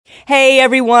Hey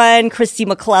everyone, Christy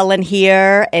McClellan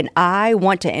here, and I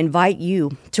want to invite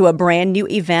you to a brand new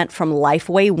event from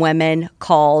Lifeway Women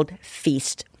called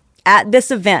Feast. At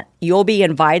this event, you'll be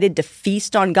invited to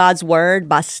feast on God's Word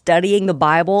by studying the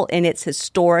Bible in its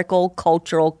historical,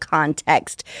 cultural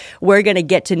context. We're going to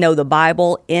get to know the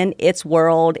Bible in its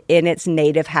world, in its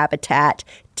native habitat,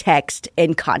 text,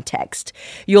 and context.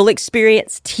 You'll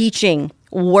experience teaching,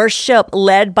 worship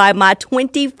led by my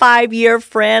 25-year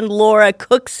friend Laura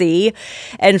Cooksey,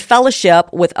 and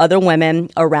fellowship with other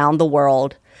women around the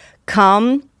world.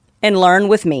 Come and learn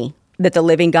with me that the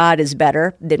living God is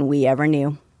better than we ever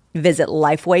knew. Visit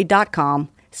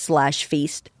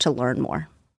lifeway.com/feast to learn more.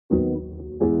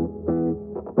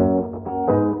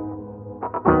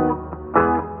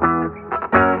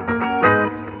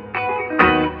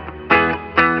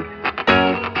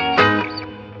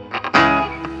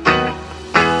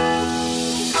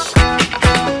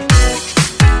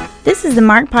 This is the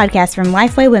Mark Podcast from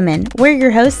Lifeway Women. We're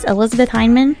your hosts, Elizabeth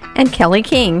Heineman and Kelly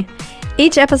King.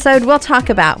 Each episode, we'll talk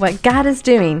about what God is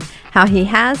doing, how He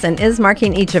has and is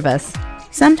marking each of us.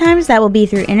 Sometimes that will be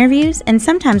through interviews, and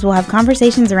sometimes we'll have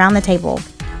conversations around the table.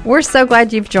 We're so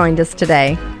glad you've joined us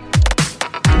today.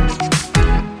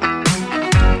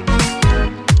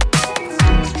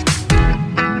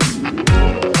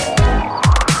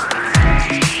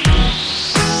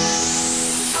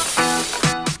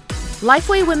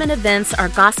 Lifeway Women events are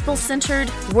gospel-centered,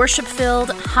 worship-filled,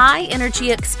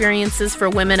 high-energy experiences for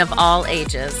women of all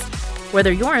ages.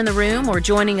 Whether you're in the room or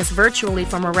joining us virtually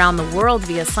from around the world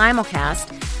via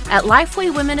simulcast, at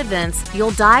Lifeway Women events,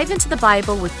 you'll dive into the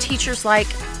Bible with teachers like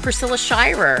Priscilla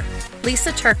Shirer,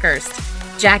 Lisa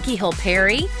Turkhurst, Jackie Hill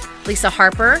Perry, Lisa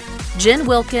Harper, Jen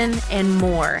Wilkin, and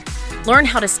more. Learn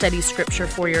how to study Scripture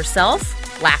for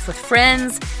yourself, laugh with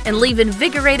friends, and leave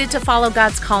invigorated to follow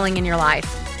God's calling in your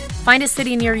life. Find a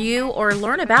city near you or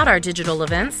learn about our digital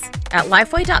events at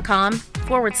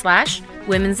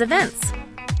lifeway.com/women's events.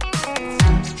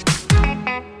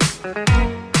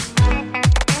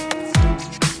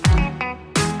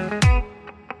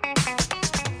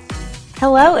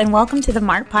 Hello and welcome to the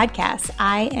Mark Podcast.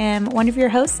 I am one of your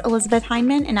hosts, Elizabeth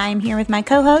Heineman, and I am here with my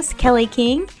co-host, Kelly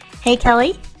King. Hey,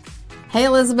 Kelly. Hey,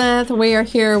 Elizabeth. We are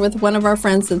here with one of our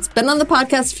friends that's been on the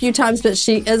podcast a few times, but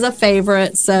she is a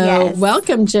favorite. So yes.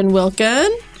 Welcome, Jen Wilkin.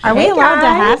 Are we allowed to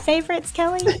have favorites,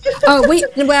 Kelly?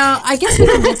 I guess we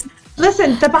can just...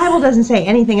 Listen, the Bible doesn't say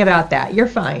anything about that. You're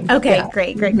fine. Okay, yeah.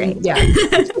 Great. Yeah.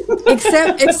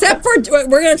 except for,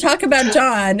 we're going to talk about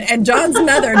John, and John's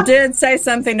mother did say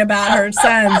something about her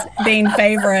sons being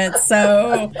favorites,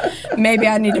 so maybe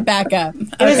I need to back up.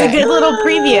 It was a good little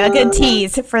preview, a good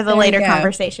tease for the later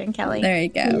conversation, Kelly. There you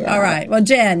go. Yeah. All right. Well,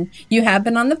 Jen, you have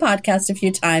been on the podcast a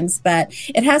few times, but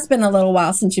it has been a little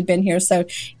while since you've been here, so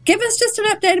give us just an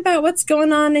update about what's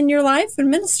going on in your life and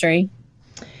ministry.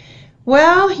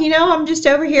 Well, I'm just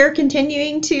over here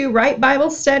continuing to write Bible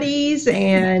studies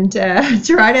and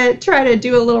try to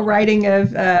do a little writing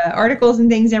of articles and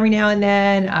things every now and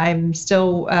then. I'm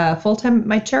still full-time at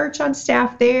my church on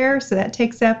staff there, so that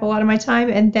takes up a lot of my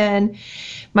time. And then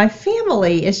my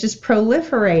family is just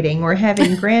proliferating. We're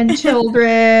having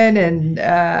grandchildren and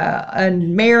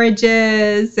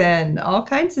marriages and all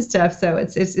kinds of stuff. So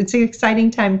it's an exciting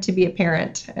time to be a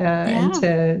parent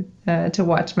and to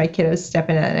watch my kiddos step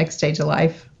into that next stage of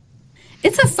life.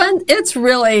 It's a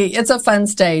fun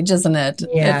stage, isn't it?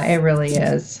 Yeah, it really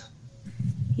is.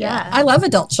 Yeah. I love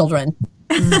adult children.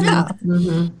 Mm-hmm. Yeah.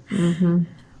 Mm-hmm. Mm-hmm.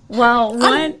 Well,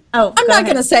 I'm not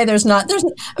going to say there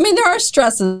are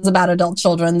stresses about adult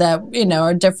children that,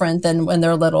 are different than when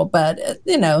they're little, but,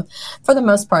 for the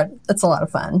most part, it's a lot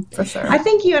of fun, for sure. I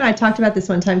think you and I talked about this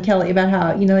one time, Kelly, about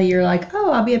how, you're like,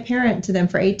 oh, I'll be a parent to them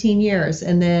for 18 years.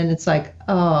 And then it's like,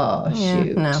 oh,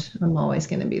 shoot, I'm always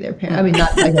going to be their parent. I mean,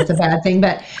 not like that's a bad thing,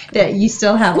 but that you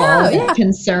still have all that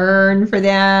concern for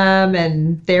them,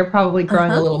 and they're probably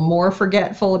growing a little more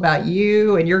forgetful about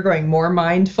you, and you're growing more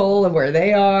mindful of where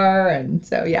they are. And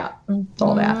so, it's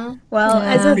all that. Well,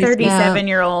 as a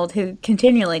 37-year-old who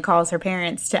continually calls her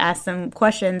parents to ask them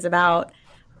questions about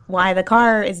why the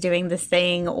car is doing this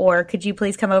thing, or could you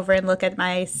please come over and look at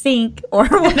my sink, or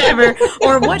whatever,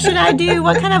 or what should I do?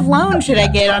 What kind of loan should I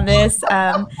get on this?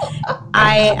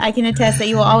 I can attest that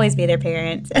you will always be their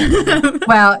parent.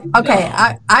 Well, okay,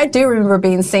 I do remember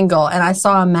being single, and I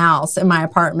saw a mouse in my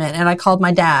apartment, and I called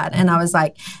my dad, and I was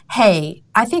like, hey,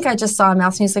 I think I just saw a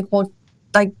mouse. And he's like, well,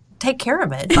 take care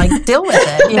of it, deal with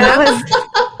it.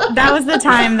 That was the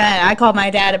time that I called my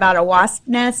dad about a wasp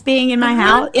nest being in my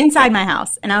house, inside my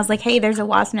house. And I was like, hey, there's a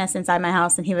wasp nest inside my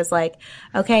house. And he was like,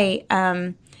 okay,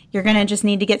 you're going to just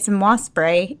need to get some wasp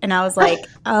spray. And I was like,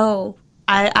 oh,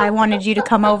 I wanted you to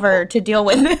come over to deal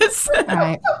with this.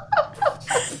 Right.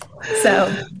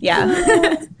 So,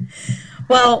 yeah.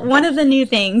 Well, one of the new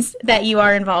things that you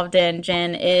are involved in,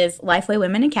 Jen, is Lifeway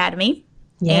Women Academy.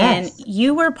 Yes. And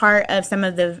you were part of some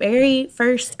of the very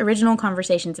first original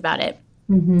conversations about it.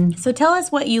 Mm-hmm. So tell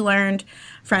us what you learned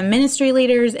from ministry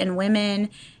leaders and women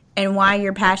and why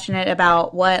you're passionate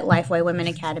about what Lifeway Women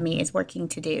Academy is working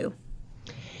to do.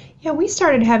 Yeah, we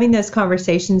started having those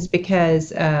conversations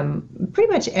because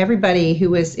pretty much everybody who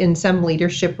was in some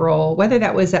leadership role, whether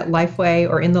that was at Lifeway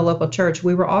or in the local church,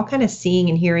 we were all kind of seeing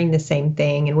and hearing the same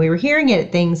thing. And we were hearing it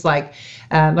at things like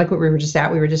what we were just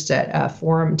at. We were just at a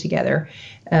forum together.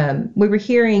 We were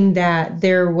hearing that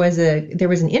there was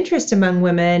an interest among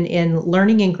women in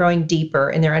learning and growing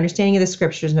deeper in their understanding of the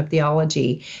scriptures and of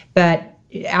theology, but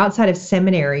outside of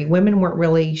seminary, women weren't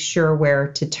really sure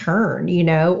where to turn,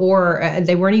 or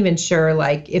they weren't even sure,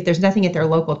 like, if there's nothing at their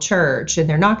local church and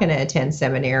they're not going to attend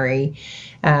seminary,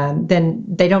 then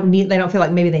they don't feel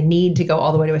like maybe they need to go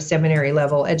all the way to a seminary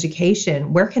level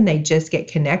education. Where can they just get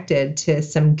connected to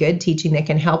some good teaching that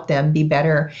can help them be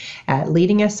better at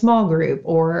leading a small group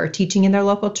or teaching in their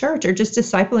local church or just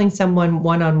discipling someone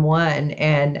one-on-one?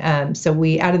 And so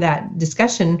out of that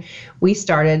discussion, we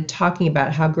started talking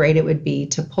about how great it would be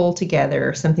to pull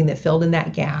together something that filled in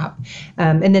that gap.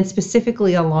 And then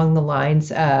specifically along the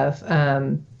lines of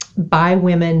by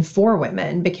women for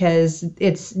women, because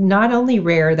it's not only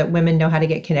rare that women know how to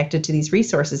get connected to these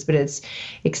resources, but it's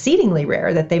exceedingly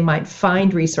rare that they might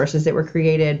find resources that were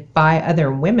created by other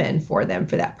women for them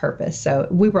for that purpose. So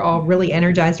we were all really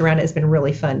energized around it. It's been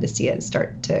really fun to see it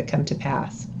start to come to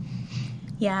pass.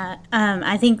 Yeah,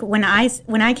 I think when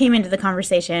I came into the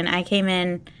conversation, I came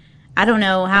in, I don't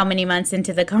know how many months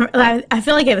into I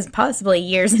feel like it was possibly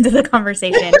years into the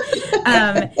conversation.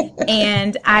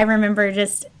 And I remember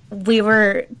we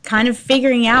were kind of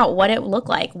figuring out what it looked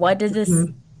like. What does this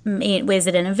mean? Is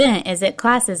it an event? Is it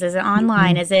classes? Is it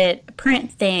online? Is it a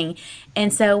print thing?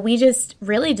 And so we just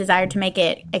really desired to make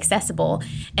it accessible.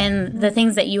 And the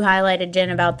things that you highlighted, Jen,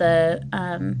 about the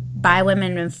by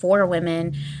women and for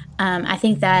women, I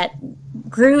think that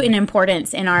grew in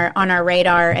importance on our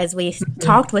radar as we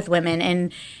talked with women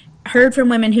and heard from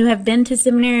women who have been to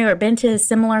seminary or been to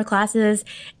similar classes,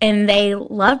 and they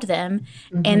loved them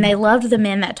and they loved the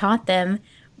men that taught them,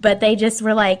 but they just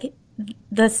were like,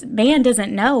 this man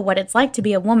doesn't know what it's like to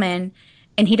be a woman,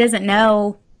 and he doesn't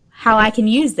know how I can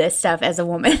use this stuff as a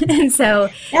woman. And so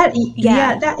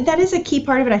that is a key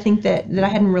part of it. I think that I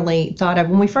hadn't really thought of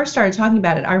when we first started talking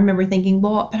about it. I remember thinking,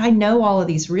 well, but I know all of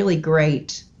these really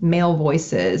great male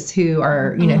voices who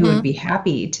are, who would be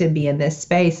happy to be in this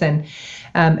space. And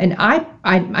I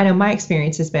know my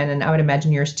experience has been, and I would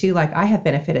imagine yours too, like I have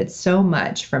benefited so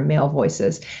much from male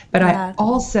voices, but I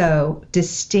also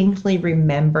distinctly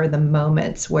remember the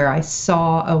moments where I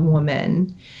saw a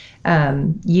woman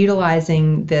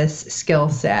utilizing this skill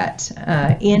set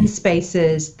in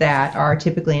spaces that are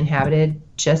typically inhabited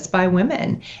just by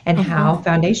women, and how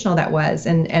foundational that was.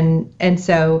 And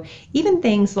so even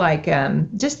things like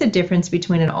just the difference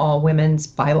between an all women's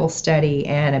Bible study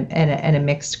and a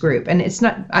mixed group. And it's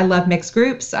not, I love mixed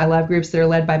groups. I love groups that are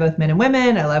led by both men and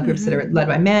women. I love groups that are led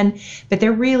by men, but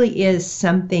there really is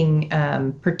something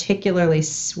particularly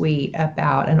sweet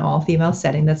about an all female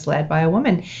setting that's led by a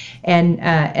woman.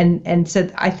 And so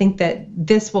I think that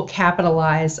this will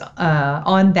capitalize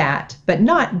on that, but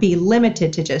not be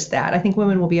limited to just that. I think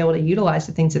women will be able to utilize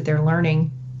the things that they're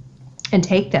learning and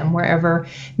take them wherever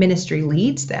ministry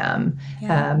leads them.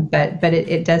 But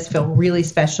it does feel really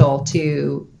special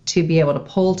to be able to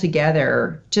pull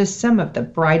together just some of the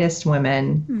brightest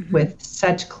women with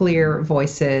such clear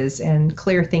voices and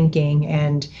clear thinking,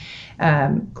 and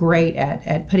great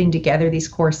at putting together these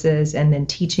courses and then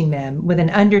teaching them with an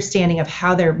understanding of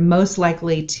how they're most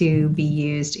likely to be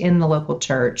used in the local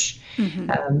church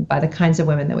by the kinds of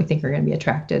women that we think are going to be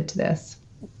attracted to this.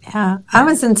 Yeah, I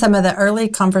was in some of the early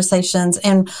conversations,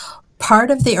 and part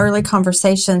of the early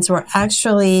conversations were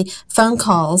actually phone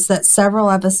calls that several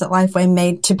of us at Lifeway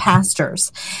made to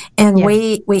pastors. And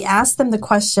we asked them the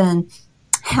question,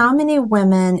 how many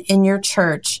women in your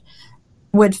church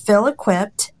would feel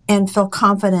equipped and feel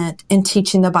confident in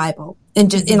teaching the Bible? And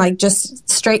just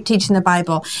straight teaching the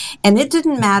Bible. And it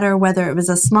didn't matter whether it was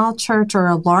a small church or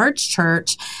a large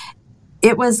church.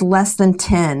 It was less than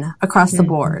 10 across the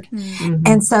board.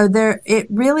 And so it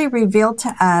really revealed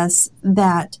to us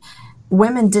that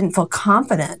women didn't feel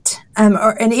confident.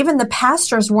 And even the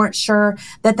pastors weren't sure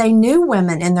that they knew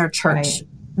women in their church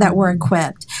that we're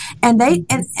equipped. And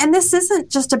and this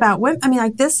isn't just about women. I mean,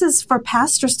 like, this is for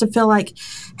pastors to feel like,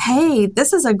 hey,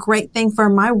 this is a great thing for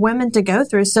my women to go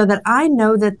through so that I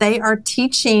know that they are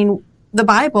teaching the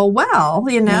Bible well,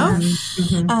 you know?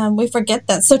 We forget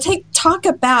that. So talk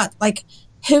about, like,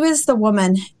 who is the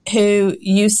woman who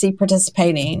you see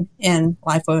participating in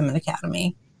Lifeway Women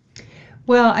Academy?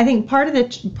 Well, I think part of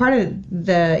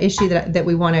the issue that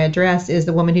we want to address is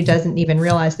the woman who doesn't even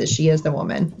realize that she is the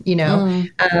woman, you know,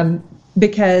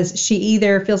 because she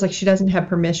either feels like she doesn't have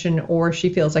permission or she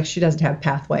feels like she doesn't have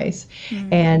pathways.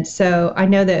 And so I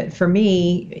know that for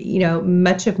me, you know,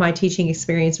 much of my teaching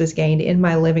experience was gained in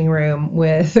my living room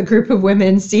with a group of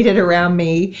women seated around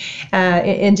me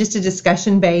in just a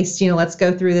discussion based, you know, let's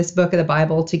go through this book of the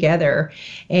Bible together.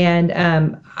 And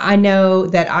I know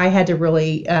that I had to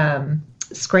really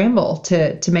scramble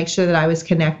to make sure that I was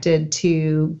connected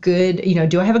to good, you know,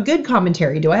 do I have a good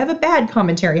commentary? Do I have a bad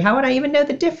commentary? How would I even know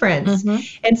the difference?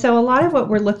 And so a lot of what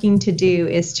we're looking to do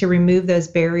is to remove those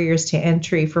barriers to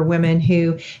entry for women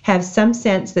who have some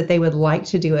sense that they would like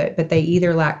to do it, but they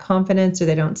either lack confidence or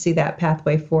they don't see that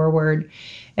pathway forward.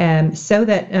 So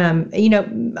that, you know,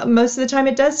 most of the time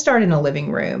it does start in a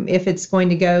living room. If it's going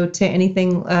to go to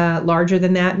anything larger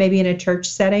than that, maybe in a church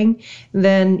setting,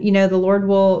 then, you know, the Lord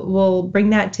will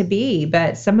bring that to be.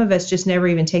 But some of us just never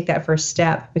even take that first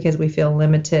step because we feel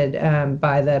limited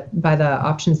by the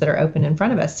options that are open in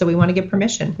front of us. So we want to give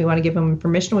permission. We want to give them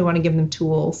permission. We want to give them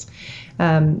tools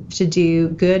to do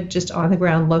good, just on the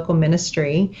ground local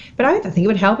ministry. But I think it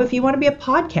would help if you want to be a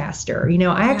podcaster. You know,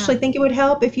 I actually think it would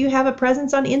help if you have a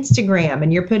presence on Instagram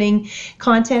and you're putting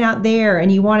content out there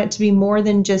and you want it to be more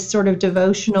than just sort of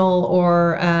devotional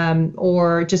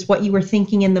or just what you were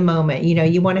thinking in the moment. You know,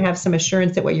 you want to have some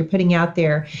assurance that what you're putting out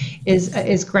there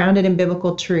is grounded in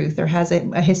biblical truth or has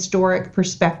a historic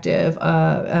perspective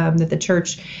that the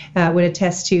church would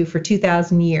attest to for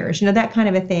 2,000 years. You know, that kind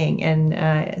of a thing.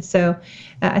 And so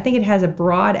I think it has a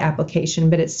broad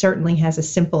application, but it certainly has a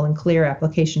simple and clear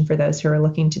application for those who are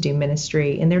looking to do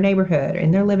ministry in their neighborhood, or in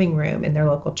their living room, in their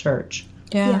local church.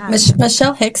 Yeah.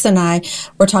 Michelle Hicks and I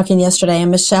were talking yesterday,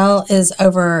 and Michelle is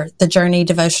over the Journey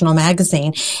Devotional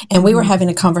Magazine. And we were having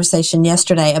a conversation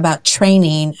yesterday about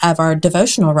training of our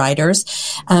devotional writers,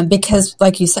 because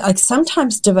like you said, like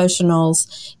sometimes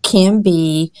devotionals can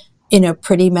be, you know,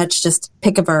 pretty much just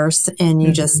pick a verse and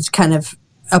you just kind of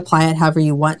apply it however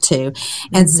you want to.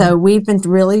 And so we've been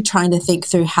really trying to think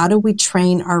through, how do we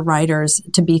train our writers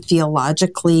to be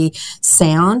theologically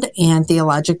sound and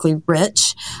theologically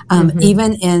rich,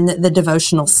 even in the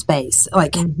devotional space?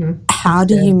 Like, how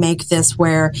do you make this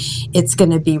where it's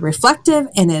going to be reflective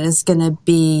and it is going to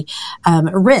be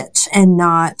rich and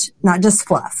not just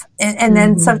fluff? And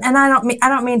then some, and I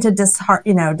don't mean to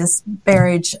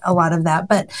disparage a lot of that,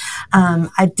 but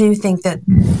I do think that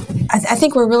I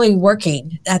think we're really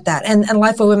working at that. And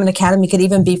Lifeway Women Academy could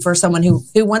even be for someone who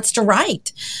wants to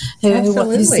write,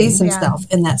 who sees himself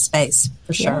in that space,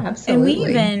 for sure. Yeah, absolutely. And we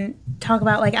even talk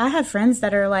about, like, I have friends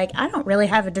that are like, I don't really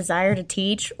have a desire to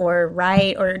teach or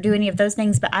write or do any of those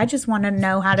things, but I just want to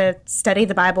know how to study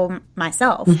the Bible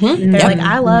myself. They're like,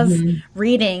 I love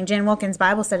reading Jen Wilkin's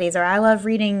Bible studies, or I love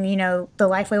reading, you know, the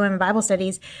Lifeway Women Bible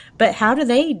studies, but how do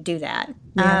they do that?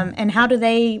 And how do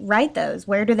they write those?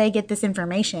 Where do they get this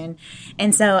information?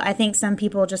 And so I think some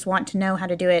people just want to know how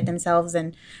to do it themselves.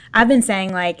 And I've been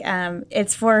saying, like,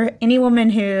 it's for any woman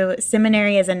who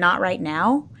seminary is a not right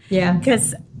now. Yeah.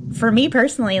 Because for me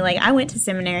personally, like, I went to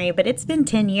seminary, but it's been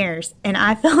 10 years and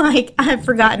I feel like I've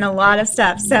forgotten a lot of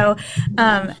stuff. So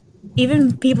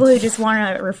even people who just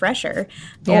want a refresher,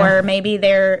 or maybe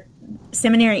their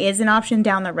seminary is an option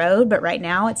down the road, but right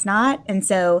now it's not. And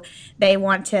so they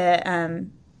want to,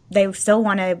 they still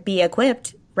want to be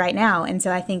equipped right now. And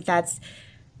so I think that's,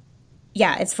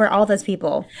 it's for all those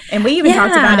people. And we even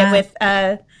talked about it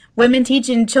with women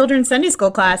teaching children's Sunday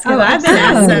school class, because I've been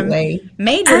asked some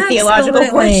major theological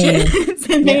questions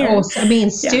in there. I mean,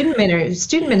 student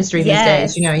ministry these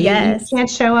days, you know, you can't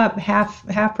show up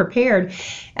half prepared.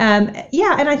 And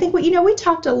I think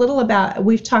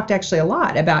we've talked actually a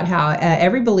lot about how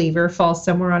every believer falls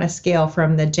somewhere on a scale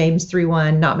from the James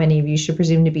 3:1, not many of you should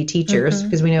presume to be teachers,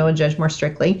 because we know we'll judge more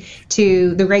strictly,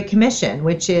 to the Great Commission,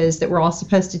 which is that we're all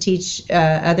supposed to teach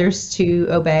others to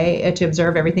obey, to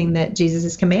observe everything that Jesus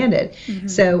has commanded.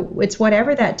 So it's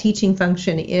whatever that teaching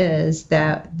function is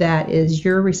that is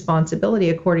your responsibility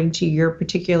according to your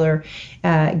particular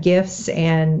gifts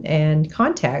and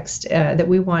context that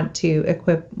we want to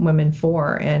equip women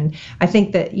for. And I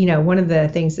think that, you know, one of the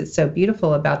things that's so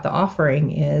beautiful about the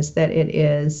offering is that it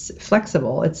is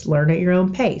flexible. It's learn at your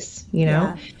own pace, you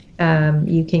know.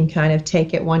 You can kind of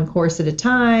take it one course at a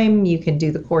time. You can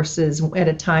do the courses at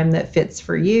a time that fits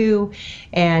for you.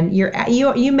 And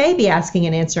you may be asking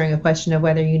and answering a question of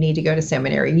whether you need to go to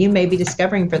seminary. You may be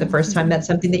discovering for the first time that's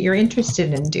something that you're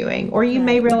interested in doing. Or you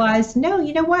may realize, no,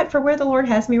 you know what, for where the Lord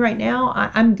has me right now,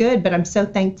 I'm good, but I'm so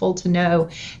thankful to know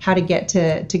how to get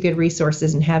to good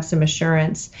resources and have some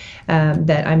assurance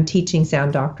that I'm teaching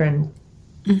sound doctrine.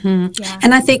 Mm-hmm. Yeah.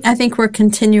 And I think we're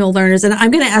continual learners. And I'm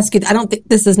going to ask you, I don't think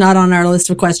this is not on our list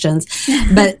of questions,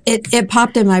 but it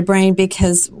popped in my brain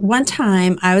because one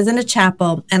time I was in a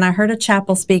chapel and I heard a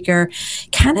chapel speaker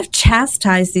kind of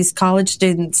chastise these college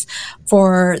students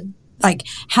for like,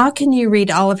 how can you read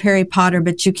all of Harry Potter,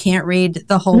 but you can't read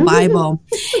the whole Bible?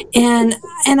 And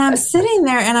I'm sitting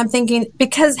there and I'm thinking,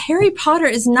 because Harry Potter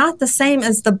is not the same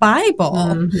as the Bible.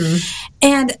 Mm-hmm.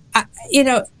 And,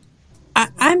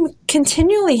 I'm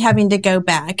continually having to go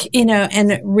back,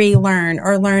 and relearn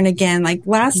or learn again. Like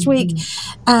last week,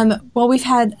 we've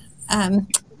had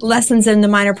lessons in the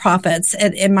Minor Prophets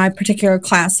in my particular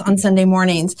class on Sunday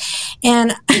mornings.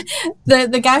 And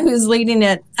the guy who's leading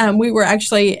it, we were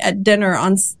actually at dinner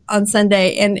on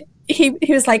Sunday, and he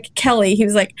was like, Kelly, he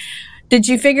was like, did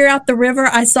you figure out the river?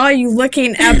 I saw you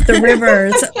looking at the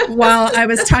rivers while I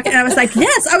was talking. I was like,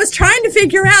 yes, I was trying to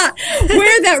figure out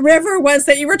where that river was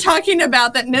that you were talking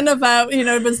about, that Nineveh,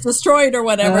 was destroyed or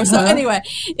whatever. Uh-huh. So anyway,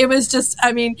 it was just,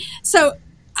 and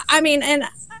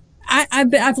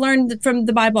I've learned from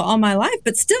the Bible all my life,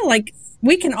 but still, like,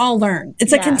 we can all learn.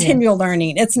 It's a continual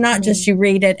learning. It's not just you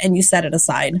read it and you set it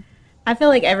aside. I feel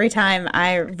like every time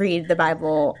I read the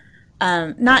Bible,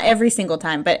 not every single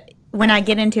time, but when I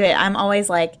get into it, I'm always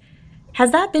like,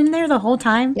 has that been there the whole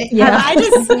time? Yeah. Have I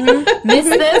just missed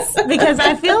this? Because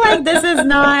I feel like this is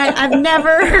not, I've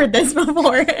never heard this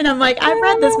before. And I'm like, I've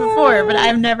read this before, but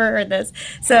I've never heard this.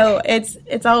 So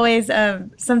it's always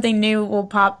something new will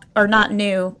pop, or not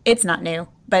new. It's not new,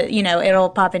 but, it'll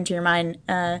pop into your mind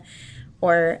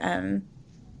or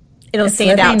it'll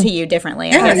stand out to you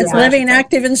differently. Yeah, it's living,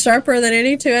 active, and sharper than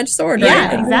any two-edged sword. Yeah,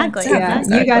 right? Exactly. Yeah,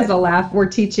 exactly. You guys will laugh. We're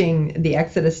teaching the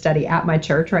Exodus study at my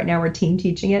church right now. We're team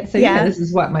teaching it. So this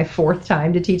is my fourth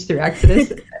time to teach through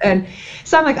Exodus. And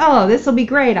so I'm like, oh, this will be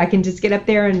great. I can just get up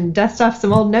there and dust off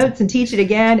some old notes and teach it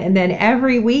again. And then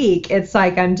every week, it's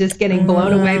like I'm just getting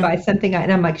blown away by something.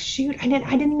 And I'm like, shoot, I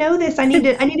didn't know this. I need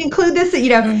to include this.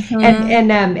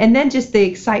 And then just the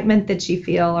excitement that you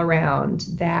feel around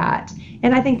that.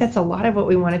 And I think that's a lot of what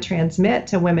we want to transmit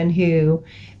to women who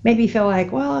maybe feel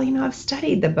like, well, I've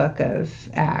studied the book of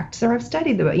Acts, or I've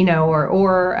studied the book,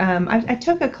 or I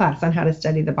took a class on how to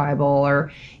study the Bible,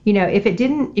 or, if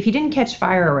you didn't catch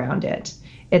fire around it,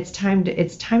 it's time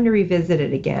to revisit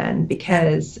it again,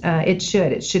 because it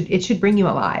should bring you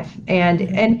alive. And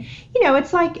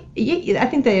it's like, I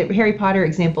think the Harry Potter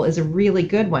example is a really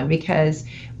good one, because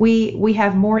we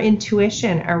have more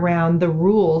intuition around the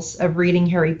rules of reading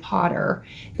Harry Potter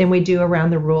than we do around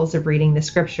the rules of reading the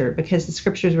scripture, because the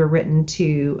scriptures were written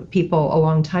to people a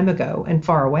long time ago and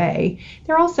far away.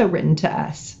 They're also written to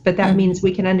us, but that means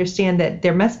we can understand that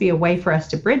there must be a way for us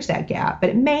to bridge that gap,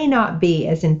 but it may not be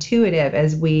as intuitive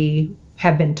as we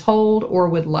have been told or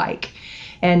would like.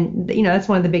 And, that's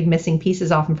one of the big missing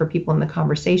pieces often for people in the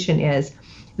conversation is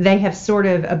they have sort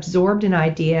of absorbed an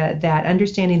idea that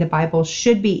understanding the Bible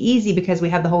should be easy because we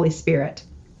have the Holy Spirit.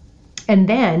 And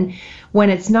then when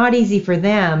it's not easy for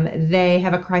them, they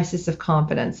have a crisis of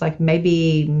confidence. Like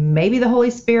maybe the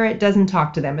Holy Spirit doesn't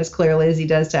talk to them as clearly as he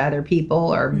does to other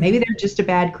people, or maybe they're just a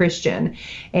bad Christian.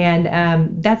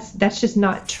 And that's just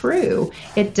not true.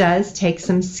 It does take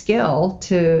some skill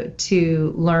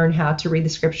to learn how to read the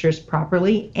scriptures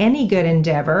properly. Any good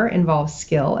endeavor involves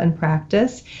skill and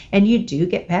practice, and you do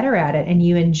get better at it, and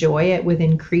you enjoy it with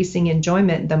increasing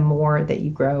enjoyment the more that you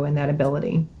grow in that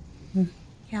ability.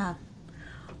 Yeah.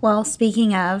 Well,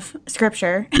 speaking of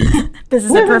scripture, this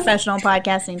is a professional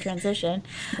podcasting transition.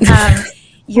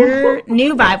 Your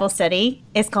new Bible study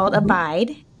is called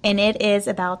Abide, and it is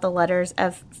about the letters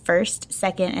of 1st,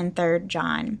 2nd, and 3rd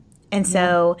John. And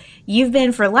so you've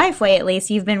been, for Lifeway at least,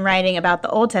 you've been writing about the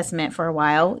Old Testament for a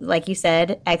while. Like you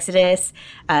said, Exodus,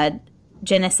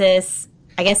 Genesis.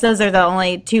 I guess those are the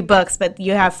only 2 books, but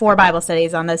you have 4 Bible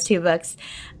studies on those 2 books.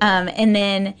 And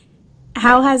then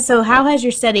How has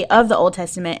your study of the Old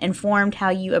Testament informed how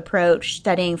you approach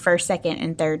studying 1st, 2nd,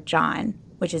 and 3rd John,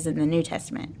 which is in the New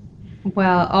Testament?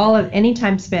 Well, any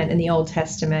time spent in the Old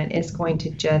Testament is going to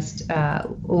just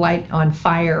light on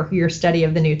fire your study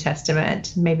of the New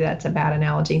Testament. Maybe that's a bad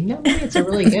analogy. No, maybe it's a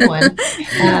really good one.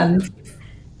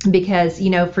 Because,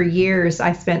 for years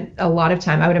I spent a lot of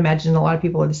time, I would imagine a lot of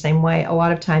people are the same way, a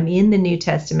lot of time in the New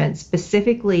Testament,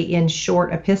 specifically in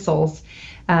short epistles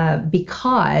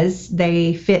because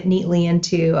they fit neatly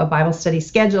into a Bible study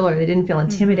schedule, or they didn't feel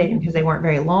intimidating because they weren't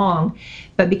very long.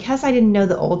 But because I didn't know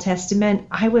the Old Testament,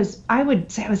 I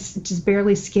would say I was just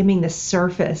barely skimming the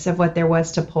surface of what there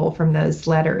was to pull from those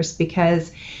letters,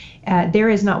 because there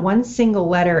is not one single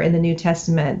letter in the New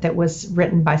Testament that was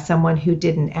written by someone who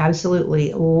didn't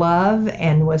absolutely love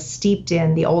and was steeped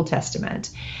in the Old Testament.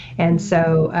 And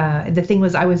so the thing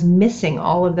was, I was missing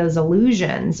all of those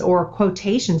allusions or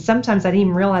quotations. Sometimes I didn't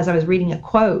even realize I was reading a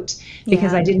quote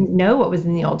because I didn't know what was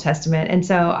in the Old Testament. And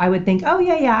so I would think, oh,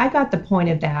 yeah, I got the point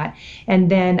of that. And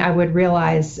then I would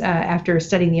realize after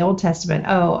studying the Old Testament,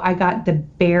 I got the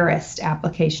barest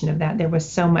application of that. There was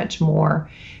so much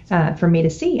more for me to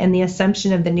see. And the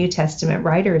assumption of the New Testament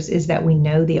writers is that we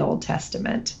know the Old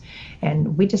Testament.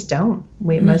 And we just don't.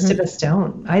 Most of us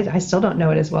don't. I still don't know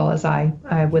it as well as I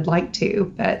would like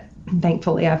to. But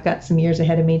thankfully, I've got some years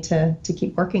ahead of me to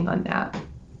keep working on that.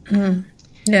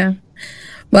 Yeah.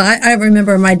 Well, I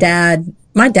remember my dad.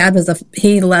 My dad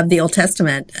he loved the Old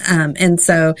Testament. And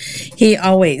so he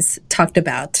always talked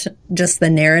about just the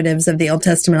narratives of the Old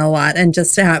Testament a lot and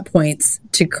just how it points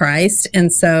to Christ.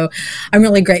 And so I'm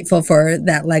really grateful for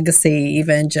that legacy,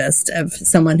 even just of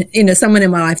someone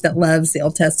in my life that loves the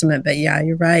Old Testament. But yeah,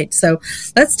 you're right. So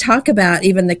let's talk about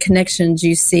even the connections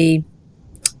you see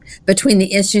between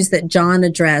the issues that John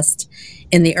addressed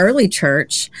in the early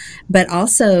church, but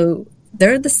also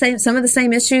they're the same. Some of the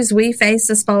same issues we face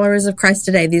as followers of Christ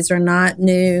today. These are not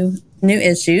new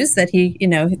issues that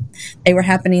they were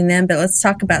happening then. But let's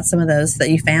talk about some of those that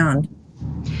you found.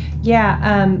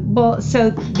 Yeah. Well,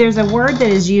 so there's a word that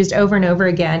is used over and over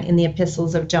again in the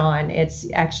epistles of John. It's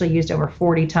actually used over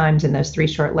 40 times in those 3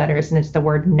 short letters, and it's the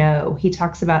word know. He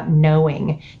talks about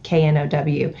knowing,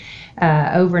 K-N-O-W,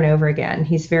 over and over again.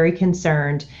 He's very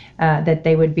concerned that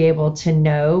they would be able to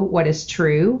know what is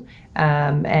true,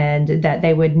 and that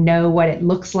they would know what it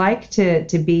looks like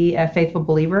to be a faithful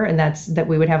believer, and that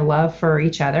we would have love for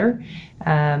each other,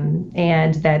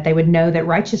 and that they would know that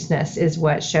righteousness is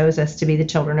what shows us to be the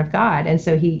children of God. And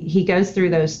so he goes through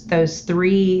those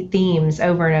 3 themes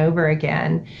over and over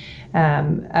again,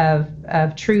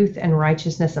 of truth and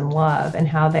righteousness and love, and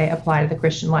how they apply to the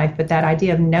Christian life. But that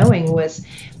idea of knowing was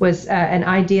an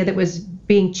idea that was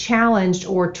being challenged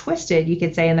or twisted, you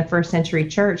could say, in the first century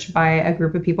church by a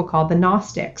group of people called the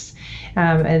Gnostics,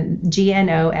 and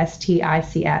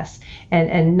Gnostics.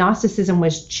 And Gnosticism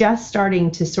was just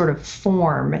starting to sort of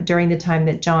form during the time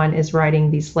that John is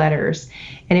writing these letters.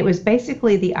 And it was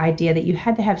basically the idea that you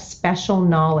had to have special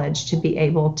knowledge to be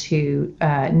able to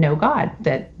know God,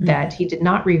 that he did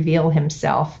not reveal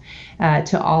himself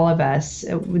to all of us,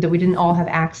 that we didn't all have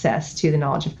access to the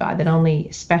knowledge of God, that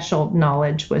only special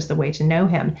knowledge was the way to know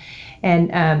him.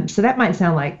 And so that might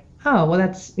sound like, oh, well,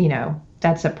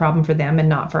 that's a problem for them and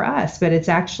not for us. But it's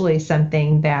actually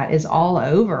something that is all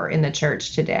over in the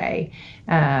church today.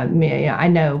 I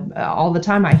know all the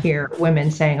time I hear women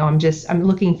saying, oh, I'm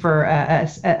looking for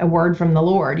a word from the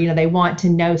Lord. They want to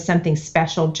know something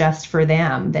special just for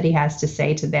them that he has to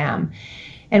say to them.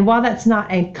 And while that's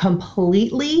not a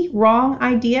completely wrong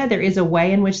idea, there is a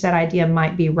way in which that idea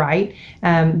might be right.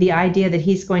 The idea that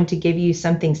he's going to give you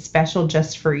something special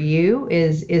just for you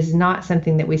is not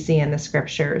something that we see in the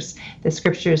scriptures. The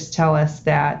scriptures tell us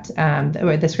that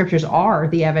the scriptures are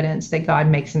the evidence that God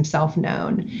makes himself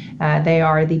known. They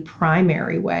are the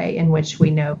primary way in which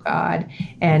we know God.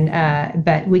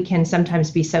 But we can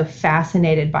sometimes be so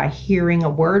fascinated by hearing a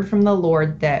word from the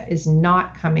Lord that is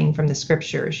not coming from the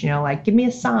scriptures, like, give me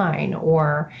a sign,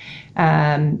 or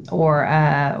my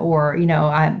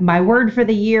word for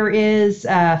the year is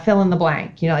fill in the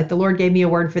blank. Like the Lord gave me a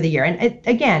word for the year. And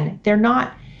again, they're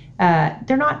not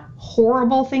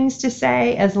horrible things to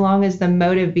say as long as the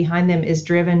motive behind them is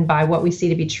driven by what we see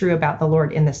to be true about the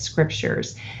Lord in the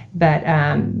scriptures. But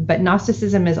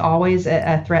Gnosticism is always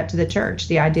a threat to the church.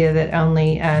 The idea that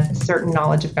only a certain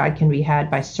knowledge of God can be had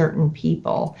by certain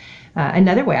people.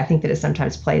 Another way I think that it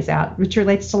sometimes plays out, which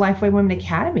relates to Lifeway Women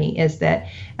Academy, is that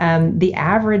the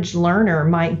average learner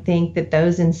might think that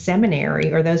those in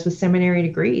seminary or those with seminary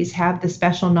degrees have the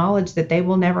special knowledge that they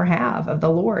will never have of the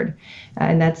Lord.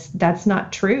 And that's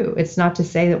not true. It's not to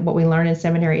say that what we learn in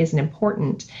seminary isn't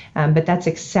important, but that's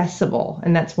accessible.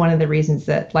 And that's one of the reasons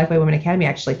that Lifeway Women Academy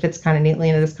actually fits kind of neatly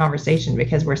into this conversation,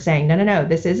 because we're saying, no,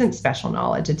 this isn't special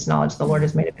knowledge. It's knowledge the Lord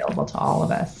has made available to all of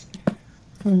us.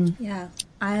 Yeah,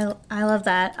 I love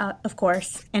that, of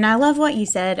course. And I love what you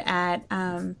said at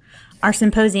our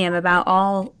symposium about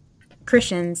all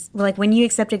Christians. Like, when you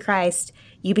accepted Christ,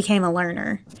 you became a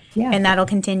learner, and that'll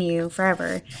continue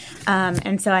forever.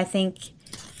 And so I think,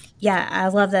 I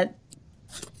love that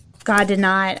God did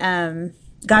not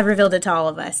God revealed it to all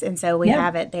of us. And so we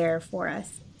have it there for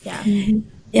us. Yeah. Mm-hmm.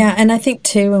 Yeah. And I think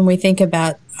too, when we think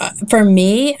about, for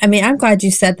me, I mean, I'm glad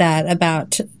you said that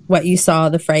about what you saw,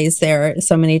 the phrase there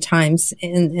so many times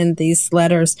in these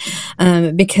letters,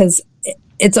 because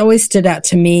it's always stood out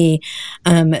to me,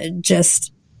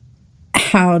 just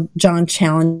how John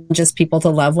challenges people to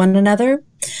love one another.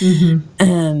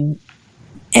 Mm-hmm.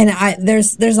 And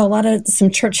there's a lot of some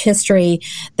church history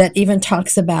that even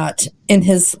talks about in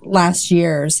his last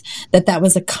years that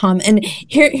was a common. And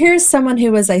here's someone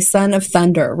who was a son of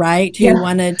thunder, right? Who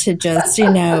wanted to just,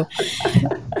 hey,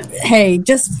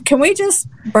 can we just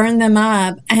burn them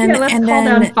up? And let's call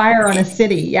down fire on a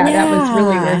city. Yeah, that was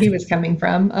really where he was coming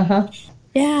from.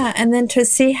 Yeah, and then to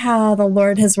see how the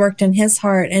Lord has worked in his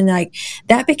heart, and like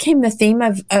that became the theme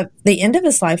of the end of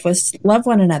his life was love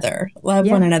one another,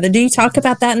 one another. Do you talk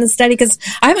about that in the study? Because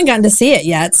I haven't gotten to see it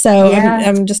yet, so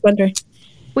I'm just wondering.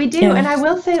 We do, and I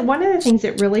will say one of the things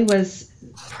that really was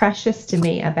precious to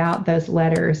me about those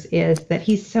letters is that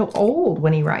he's so old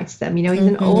when he writes them. He's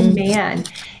an old man.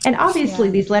 And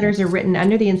obviously these letters are written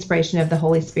under the inspiration of the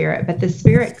Holy Spirit, but the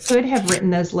Spirit could have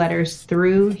written those letters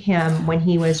through him when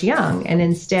he was young and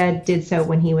instead did so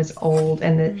when he was old.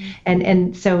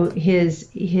 And so his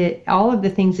all of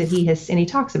the things that he has, and he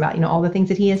talks about, all the things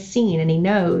that he has seen and he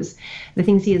knows, the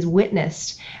things he has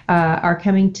witnessed are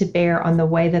coming to bear on the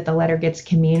way that the letter gets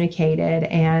communicated.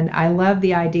 And I love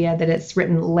the idea that it's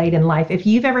written late in life. If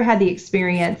you've ever had the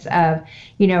experience of,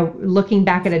 looking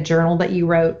back at a journal that you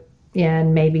wrote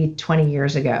in maybe 20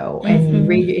 years ago and you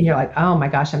read it and you're like, oh my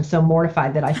gosh, I'm so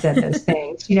mortified that I said those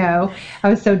things. I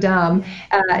was so dumb.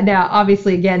 Now,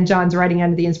 obviously, again, John's writing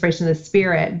under the inspiration of the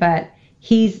Spirit, but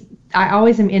I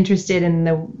always am interested in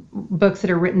the books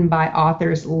that are written by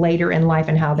authors later in life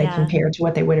and how they compare to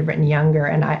what they would have written younger.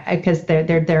 And because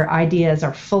their ideas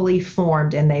are fully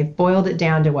formed and they've boiled it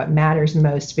down to what matters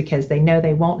most because they know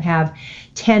they won't have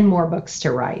 10 more books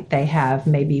to write. They have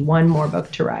maybe one more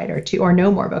book to write or two or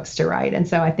no more books to write. And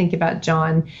so I think about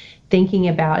John thinking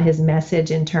about his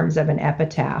message in terms of an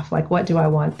epitaph, like what do I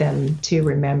want them to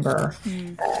remember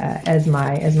as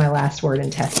my last word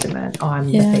and testament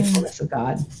on the faithfulness of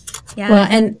God. Yeah. Well,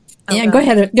 and go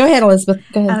ahead, Elizabeth.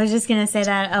 Go ahead. I was just going to say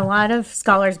that a lot of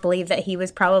scholars believe that he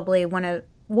was probably one of,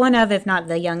 if not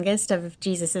the youngest of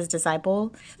Jesus's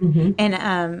disciples. Mm-hmm.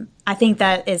 And I think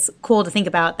that is cool to think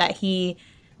about that he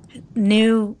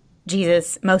knew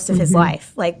Jesus most of his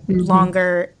life, like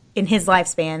longer in his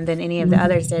lifespan than any of the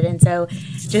others did. And so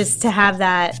just to have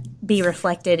that be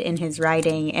reflected in his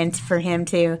writing and for him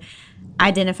to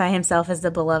identify himself as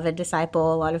the beloved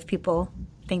disciple, a lot of people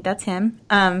think that's him.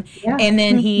 And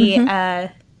then he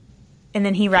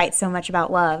writes so much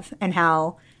about love and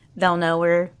how they'll know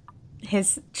we're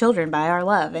his children by our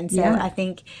love. And so I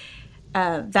think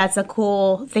that's a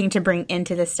cool thing to bring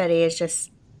into the study is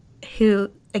just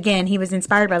who, again, he was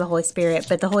inspired by the Holy Spirit,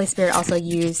 but the Holy Spirit also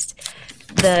used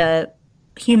the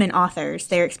human authors,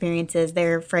 their experiences,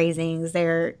 their phrasings,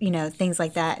 their, things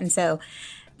like that. And so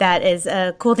that is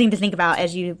a cool thing to think about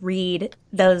as you read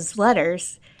those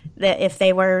letters, that if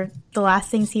they were the last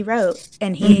things he wrote,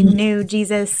 and he knew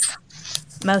Jesus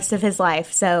most of his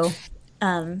life. So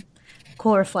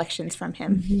cool reflections from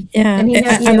him. Yeah. And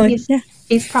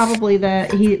he's probably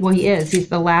he's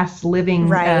the last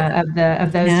living of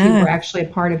those who were actually a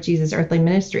part of Jesus' earthly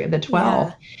ministry, of the 12.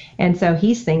 Yeah. And so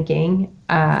he's thinking,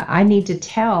 I need to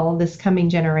tell this coming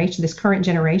generation, this current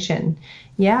generation,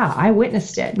 I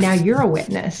witnessed it. Now you're a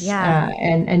witness.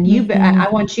 And you, I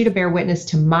want you to bear witness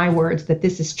to my words that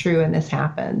this is true and this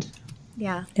happened.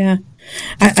 Yeah. Yeah.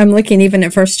 I'm looking even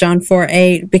at 1 John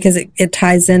 4:8 because it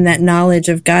ties in that knowledge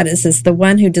of God. It says, the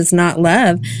one who does not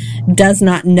love does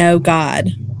not know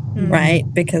God. Right?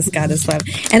 Because God is love.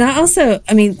 And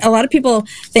a lot of people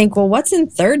think, well, what's in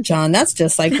 3 John? That's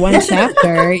just like one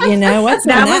chapter, what's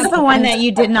that was the one that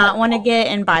you did not want to get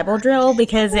in Bible drill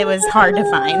because it was hard to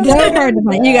find. So hard to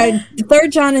find. You got 3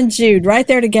 John and Jude right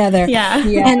there together.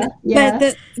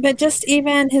 But just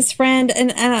even his friend,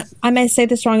 and I may say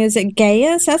this wrong, is it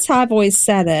Gaius? That's how I've always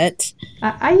said it.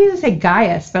 I usually say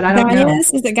Gaius, but I don't know.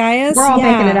 Is it Gaius? We're all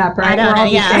making it up, right? We're all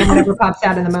just saying whatever pops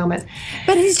out in the moment.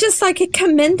 But he's just like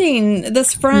commending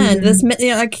this friend,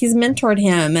 like he's mentored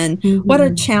him, and what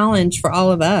a challenge for all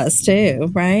of us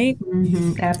too, right?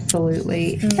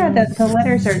 Absolutely. Yeah, the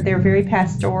letters they're very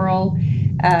pastoral,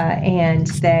 and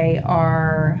they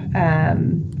are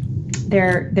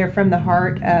they're from the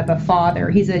heart of a father.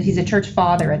 He's a church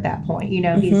father at that point.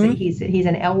 He's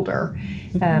an elder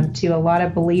to a lot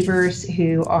of believers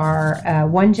who are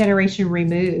one generation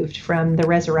removed from the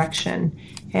resurrection,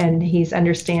 and he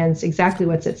understands exactly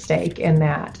what's at stake in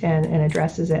that, and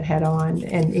addresses it head on.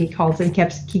 And he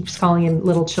keeps calling them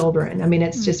little children. I mean,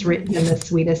 it's just written in the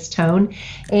sweetest tone.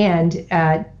 And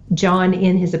John,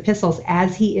 in his epistles,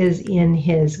 as he is in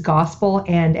his gospel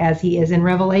and as he is in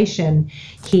Revelation,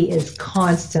 he is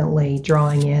constantly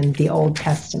drawing in the Old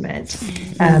Testament.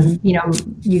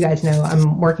 You guys know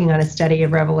I'm working on a study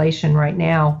of Revelation right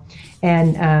now,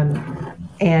 and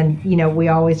we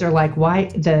always are like, why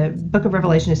the book of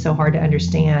Revelation is so hard to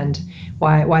understand?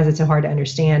 Why is it so hard to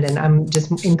understand? And I'm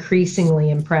just increasingly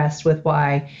impressed with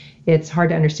why it's hard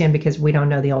to understand, because we don't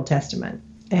know the Old Testament.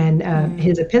 And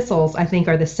his epistles, I think,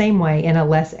 are the same way in a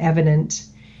less evident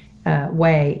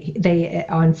way. They,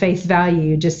 on face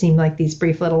value, just seem like these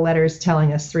brief little letters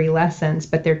telling us 3 lessons,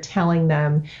 but they're telling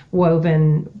them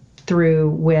woven through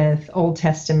with Old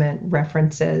Testament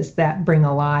references that bring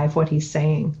alive what he's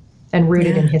saying and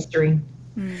rooted in history.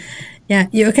 Yeah.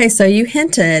 So you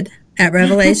hinted at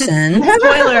Revelation.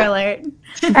 Spoiler alert.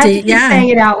 I have to keep saying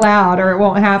it out loud or it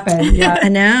won't happen. Yeah.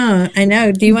 I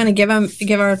know. Do you want to give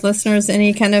our listeners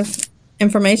any kind of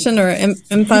information or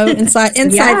inside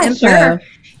info? Sure.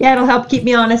 Yeah, it'll help keep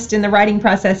me honest in the writing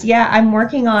process. Yeah, I'm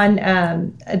working on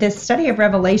this study of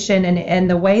Revelation, and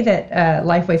the way that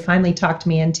Lifeway finally talked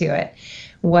me into it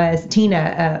was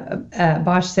Tina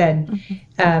Bosch said,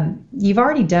 you've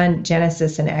already done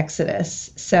Genesis and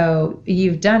Exodus, so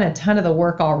you've done a ton of the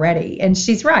work already. And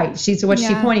she's right. She's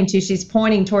pointing to? She's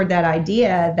pointing toward that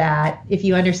idea that if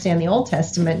you understand the Old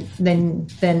Testament, then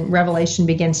Revelation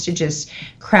begins to just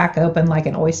crack open like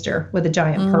an oyster with a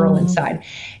giant pearl inside.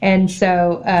 And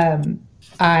so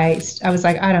I was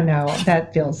like, I don't know,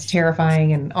 that feels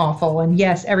terrifying and awful. And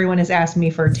yes, everyone has asked me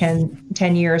for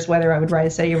 10 years whether I would write a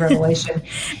study of Revelation.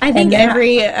 I think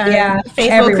every faithful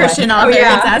everyone. Christian author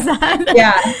has that.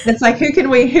 Yeah, it's like, who can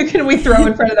we throw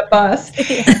in front of the bus?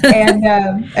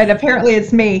 And apparently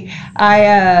it's me.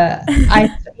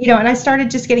 And I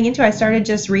started just getting into it. I started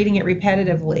just reading it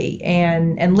repetitively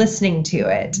and listening to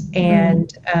it.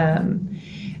 And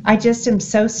I just am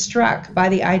so struck by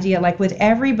the idea, like with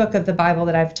every book of the Bible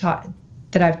that I've taught,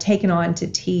 that I've taken on to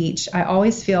teach, I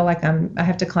always feel like I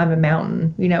have to climb a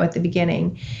mountain, at the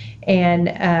beginning.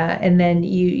 And then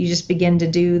you just begin to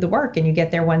do the work and you get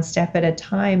there one step at a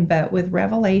time. But with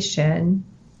Revelation,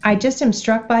 I just am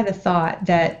struck by the thought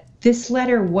that this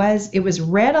letter was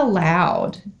read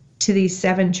aloud to these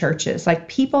 7 churches. Like,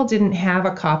 people didn't have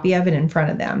a copy of it in front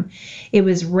of them. It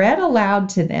was read aloud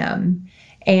to them.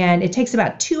 And it takes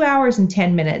about 2 hours and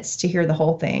 10 minutes to hear the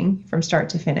whole thing from start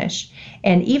to finish.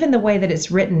 And even the way that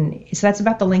it's written, so that's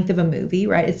about the length of a movie,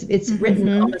 right? It's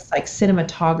written almost like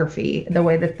cinematography, the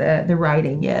way that the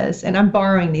writing is. And I'm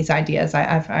borrowing these ideas.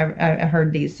 I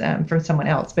heard these from someone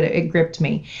else, but it gripped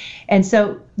me. And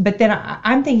so, but then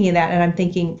I'm thinking of that, and I'm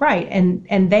thinking, right,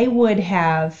 and they would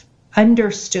have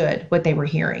understood what they were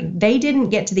hearing. They didn't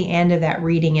get to the end of that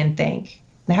reading and think,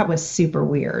 that was super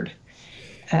weird.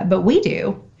 But we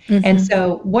do. And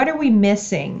so what are we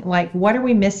missing? Like, what are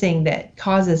we missing that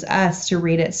causes us to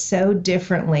read it so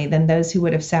differently than those who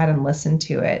would have sat and listened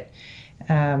to it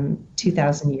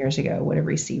 2,000 years ago would have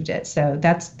received it? So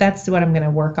that's what I'm going to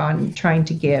work on trying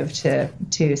to give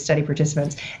to study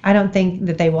participants. I don't think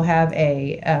that they will have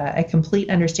a complete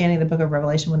understanding of the book of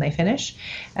Revelation when they finish.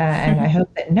 And I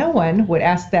hope that no one would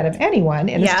ask that of anyone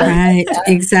in a study. Right, like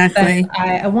exactly. But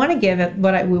I want to give it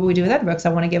what we do with other books. I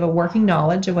want to give a working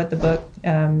knowledge of what the book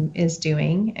is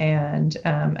doing, and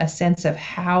a sense of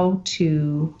how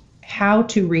to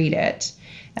read it.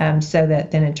 So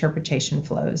that then interpretation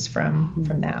flows from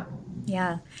that.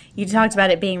 Yeah. You talked about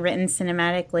it being written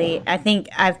cinematically. I think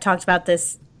I've talked about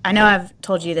this. I know I've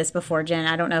told you this before, Jen.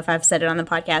 I don't know if I've said it on the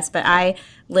podcast, but I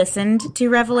listened to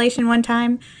Revelation one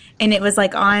time, and it was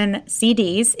like on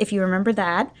CDs, if you remember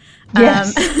that.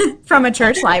 Yes. From a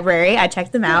church library. I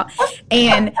checked them out.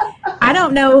 And I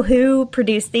don't know who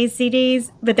produced these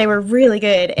CDs, but they were really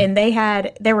good. And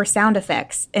there were sound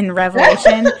effects in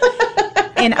Revelation.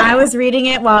 And I was reading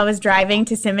it while I was driving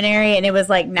to seminary, and it was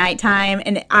like nighttime,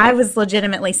 and I was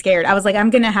legitimately scared. I was like,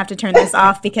 I'm going to have to turn this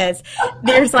off, because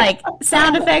there's like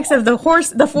sound effects of the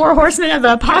 4 horsemen of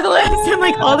the apocalypse, and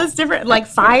like all this different, like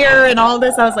fire and all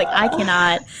this. I was like, I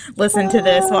cannot listen to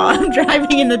this while I'm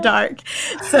driving in the dark.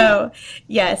 So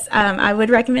yes, I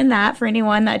would recommend that for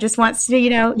anyone that just wants to,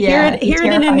 hear it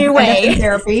in a new way. End up in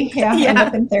therapy. End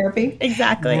up in therapy.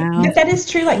 Exactly. Wow. But that is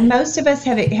true. Like, most of us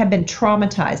have been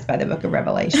traumatized by the book of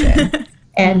Revelation.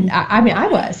 And I mean, I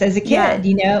was as a kid,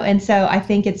 you know, and so I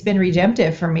think it's been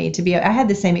redemptive for me to be. I had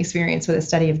the same experience with a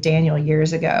study of Daniel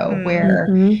years ago, where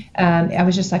I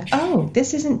was just like, oh,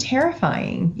 this isn't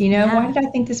terrifying. You know, why did I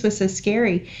think this was so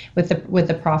scary with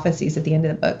the prophecies at the end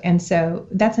of the book? And so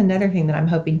that's another thing that I'm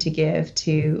hoping to give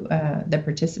to the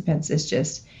participants is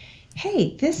just,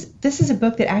 hey, this is a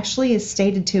book that actually is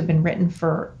stated to have been written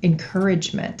for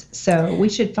encouragement. So we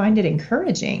should find it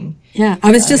encouraging. Yeah,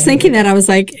 I was just thinking that. I was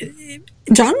like,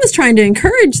 John was trying to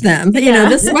encourage them. You know,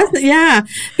 this wasn't,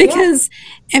 because,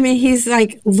 I mean, he's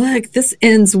like, look, this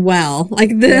ends well.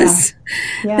 Like this,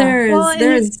 there's a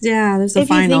final. If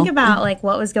you think about like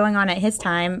what was going on at his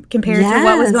time compared to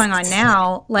what was going on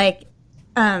now, like,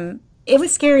 it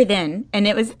was scary then, and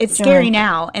it's scary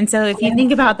now. And so if you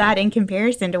think about that in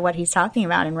comparison to what he's talking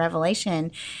about in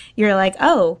Revelation, you're like,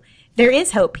 oh, there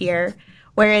is hope here.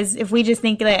 Whereas if we just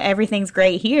think that everything's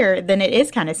great here, then it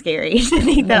is kind of scary to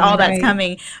think that all that's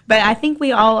coming. But I think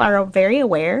we all are very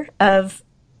aware of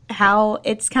how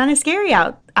it's kind of scary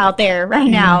out there right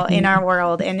now in our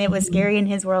world. And it was scary in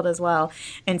his world as well.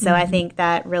 And so I think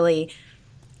that really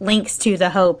links to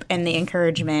the hope and the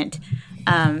encouragement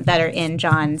that are in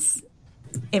John's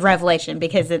Revelation,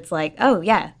 because it's like, oh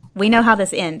yeah, we know how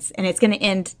this ends, and it's going to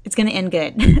end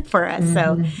good for us.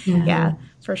 So yeah,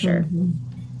 for sure.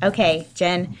 Okay,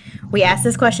 Jen, we ask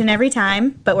this question every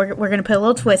time, but we're going to put a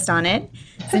little twist on it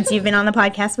since you've been on the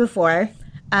podcast before.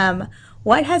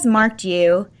 What has marked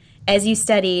you as you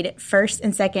studied 1st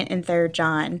and 2nd and 3rd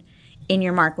John in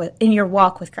your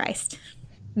walk with Christ?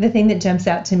 The thing that jumps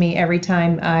out to me every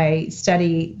time I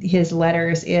study his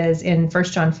letters is in 1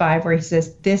 John 5, where he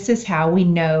says, this is how we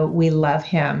know we love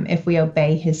him, if we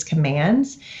obey his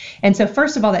commands. And so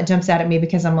first of all, that jumps out at me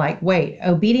because I'm like, wait,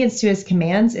 obedience to his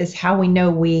commands is how we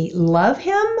know we love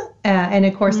him? And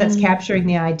of course, that's capturing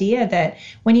the idea that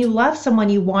when you love someone,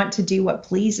 you want to do what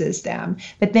pleases them.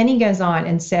 But then he goes on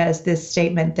and says this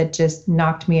statement that just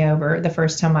knocked me over the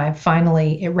first time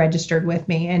it registered with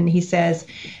me. And he says,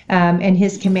 and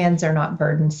his commands are not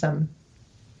burdensome.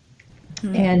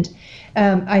 And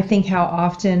I think how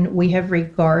often we have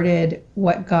regarded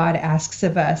what God asks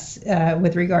of us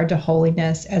with regard to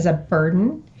holiness as a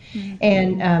burden.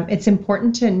 And it's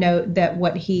important to note that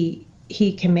what he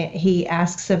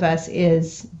asks of us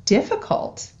is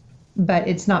difficult, but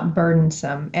it's not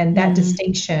burdensome. And that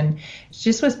distinction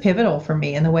just was pivotal for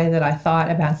me in the way that I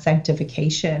thought about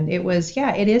sanctification. It was,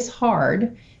 it is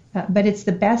hard, but it's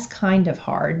the best kind of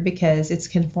hard because it's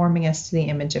conforming us to the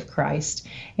image of Christ.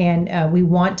 And we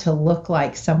want to look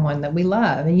like someone that we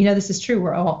love. And, this is true.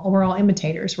 We're all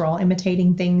imitators. We're all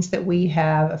imitating things that we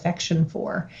have affection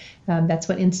for. That's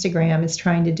what Instagram is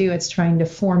trying to do. It's trying to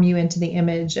form you into the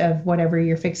image of whatever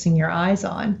you're fixing your eyes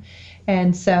on.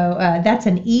 And so that's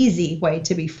an easy way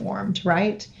to be formed,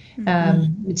 right?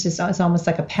 It's almost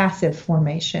like a passive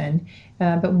formation.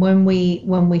 But when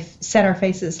we set our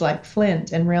faces like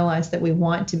flint and realize that we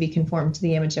want to be conformed to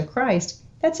the image of Christ,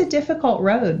 that's a difficult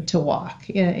road to walk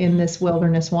in this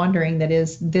wilderness wandering that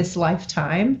is this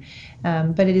lifetime,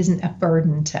 but it isn't a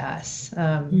burden to us.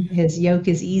 His yoke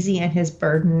is easy and his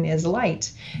burden is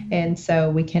light. And so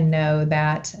we can know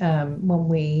that when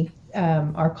we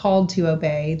are called to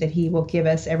obey, that he will give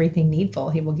us everything needful.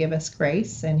 He will give us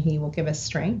grace, and he will give us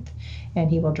strength, and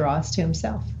he will draw us to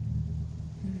himself.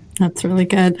 That's really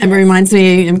good. It reminds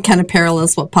me, it kind of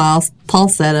parallels what Paul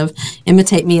said of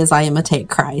imitate me as I imitate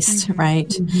Christ,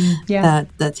 right? Yeah.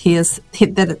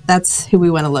 That's who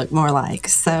we want to look more like.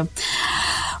 So,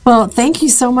 well, thank you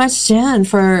so much, Jen,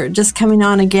 for just coming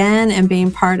on again and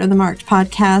being part of the Marked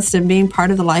podcast and being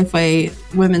part of the Lifeway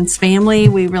Women's family.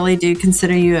 We really do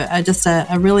consider you just a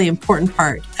really important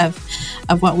part of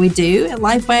what we do at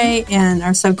Lifeway, and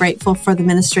are so grateful for the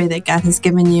ministry that God has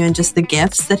given you and just the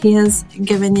gifts that he has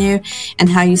given you and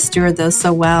how you steward those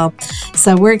so well.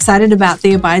 So we're excited about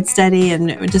the Abide study,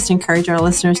 and we just encourage our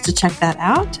listeners to check that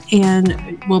out.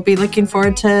 And we'll be looking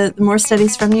forward to more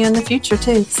studies from you in the future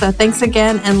too. So thanks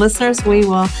again. And listeners, we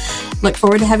will look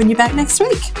forward to having you back next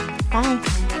week. Bye.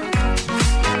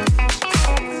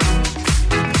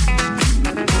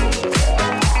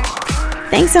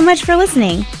 Thanks so much for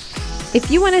listening. If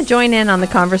you want to join in on the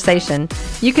conversation,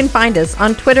 you can find us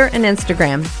on Twitter and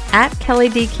Instagram at Kelly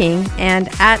D. King and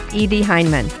at E.D.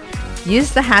 Heineman.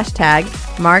 Use the hashtag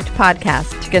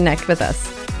 #MarkedPodcast to connect with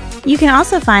us. You can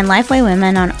also find Lifeway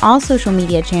Women on all social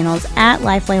media channels at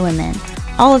Lifeway Women.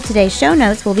 All of today's show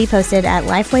notes will be posted at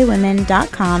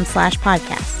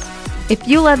lifewaywomen.com/podcast. If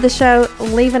you love the show,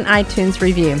 leave an iTunes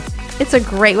review. It's a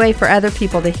great way for other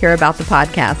people to hear about the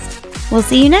podcast. We'll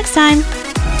see you next time.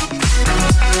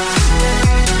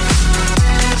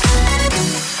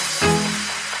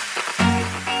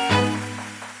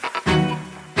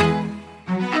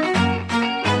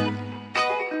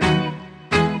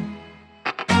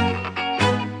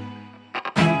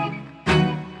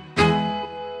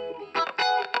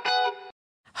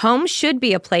 Home should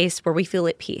be a place where we feel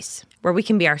at peace, where we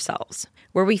can be ourselves,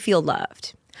 where we feel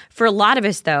loved. For a lot of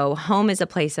us, though, home is a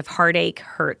place of heartache,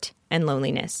 hurt, and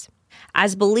loneliness.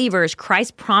 As believers,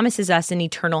 Christ promises us an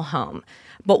eternal home.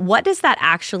 But what does that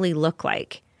actually look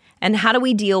like? And how do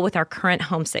we deal with our current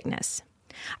homesickness?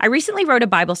 I recently wrote a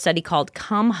Bible study called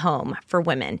Come Home for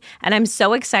Women, and I'm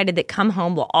so excited that Come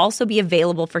Home will also be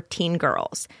available for teen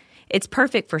girls. It's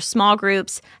perfect for small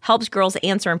groups, helps girls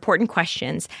answer important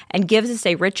questions, and gives us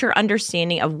a richer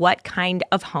understanding of what kind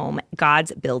of home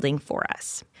God's building for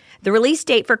us. The release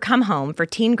date for Come Home for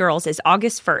teen girls is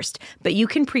August 1st, but you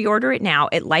can pre-order it now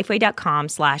at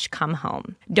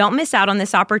lifeway.com/comehome. Don't miss out on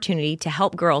this opportunity to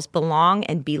help girls belong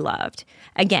and be loved.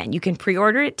 Again, you can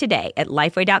pre-order it today at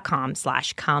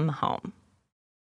lifeway.com/comehome.